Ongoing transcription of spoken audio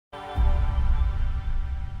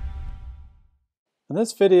In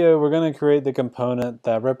this video, we're going to create the component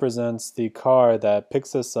that represents the car that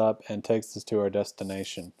picks us up and takes us to our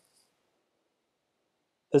destination.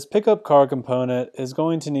 This pickup car component is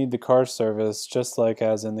going to need the car service just like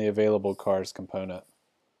as in the available cars component.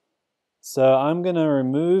 So I'm going to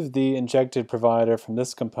remove the injected provider from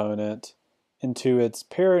this component into its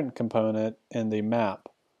parent component in the map.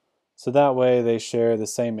 So that way they share the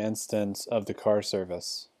same instance of the car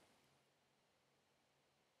service.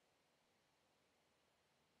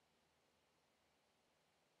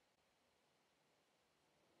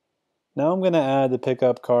 Now I'm going to add the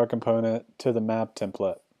pickup car component to the map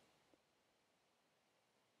template.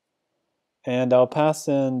 And I'll pass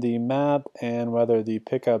in the map and whether the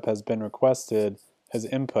pickup has been requested as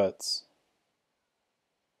inputs.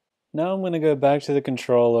 Now I'm going to go back to the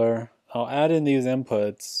controller. I'll add in these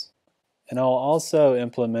inputs, and I'll also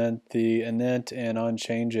implement the init and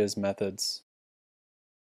onChanges methods.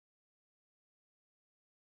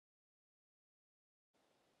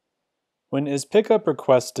 When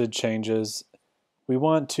isPickUpRequested changes, we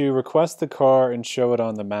want to request the car and show it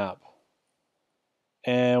on the map.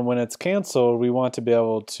 And when it's canceled, we want to be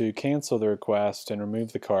able to cancel the request and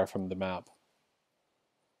remove the car from the map.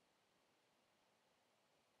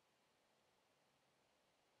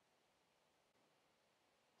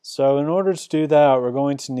 So in order to do that, we're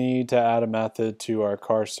going to need to add a method to our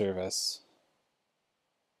car service,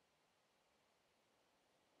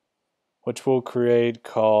 which we'll create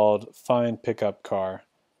called findPickupCar,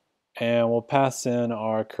 and we'll pass in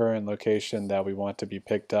our current location that we want to be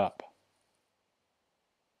picked up.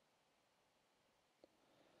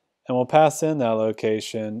 And we'll pass in that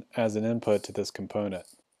location as an input to this component.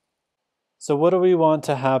 So what do we want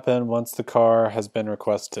to happen once the car has been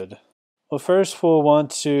requested? Well, first we'll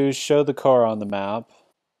want to show the car on the map,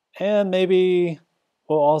 and maybe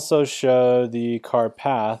we'll also show the car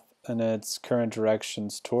path and its current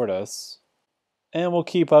directions toward us. And we'll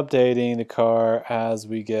keep updating the car as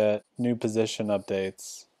we get new position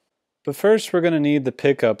updates. But first we're going to need the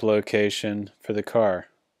pickup location for the car.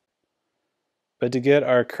 But to get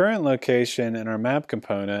our current location in our map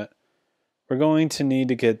component, we're going to need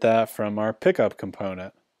to get that from our pickup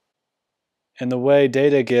component. And the way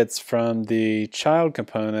data gets from the child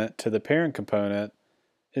component to the parent component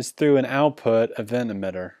is through an output event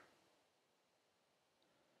emitter,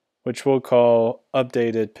 which we'll call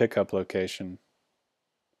updated pickup location,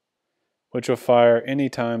 which will fire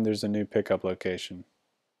anytime there's a new pickup location.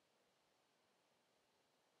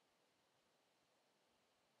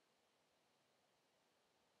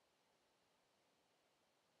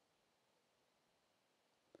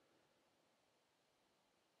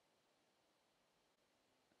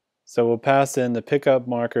 So we'll pass in the pickup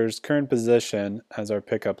marker's current position as our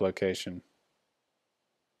pickup location.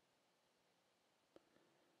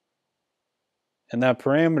 And that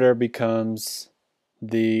parameter becomes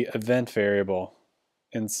the event variable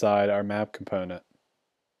inside our map component.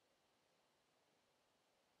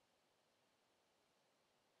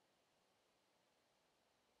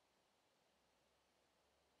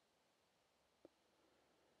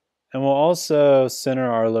 And we'll also center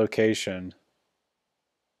our location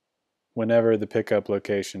whenever the pickup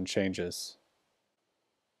location changes.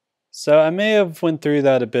 So I may have went through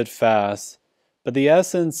that a bit fast, but the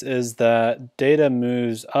essence is that data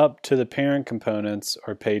moves up to the parent components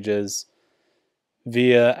or pages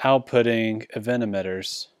via outputting event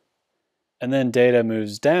emitters. And then data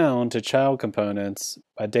moves down to child components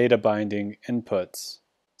by data binding inputs.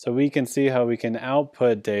 So we can see how we can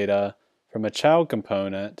output data from a child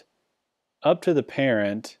component up to the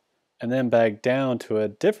parent and then back down to a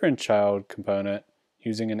different child component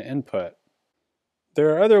using an input. There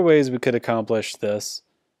are other ways we could accomplish this,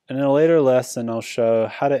 and in a later lesson I'll show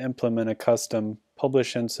how to implement a custom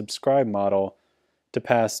publish and subscribe model to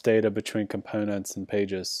pass data between components and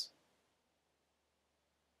pages.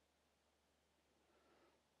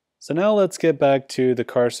 So now let's get back to the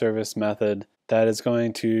car service method that is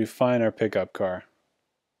going to find our pickup car.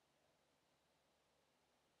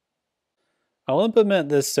 I'll implement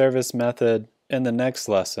this service method in the next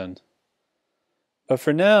lesson. But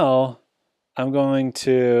for now, I'm going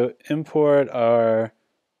to import our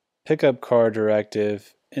pickup car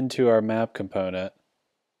directive into our map component.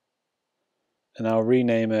 And I'll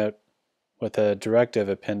rename it with a directive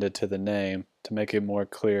appended to the name to make it more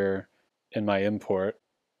clear in my import.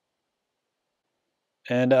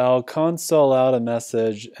 And I'll console out a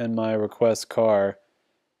message in my request car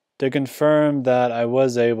to confirm that I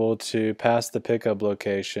was able to pass the pickup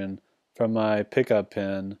location from my pickup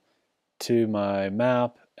pin to my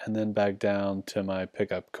map and then back down to my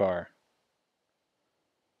pickup car.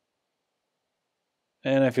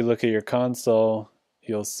 And if you look at your console,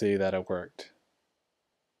 you'll see that it worked.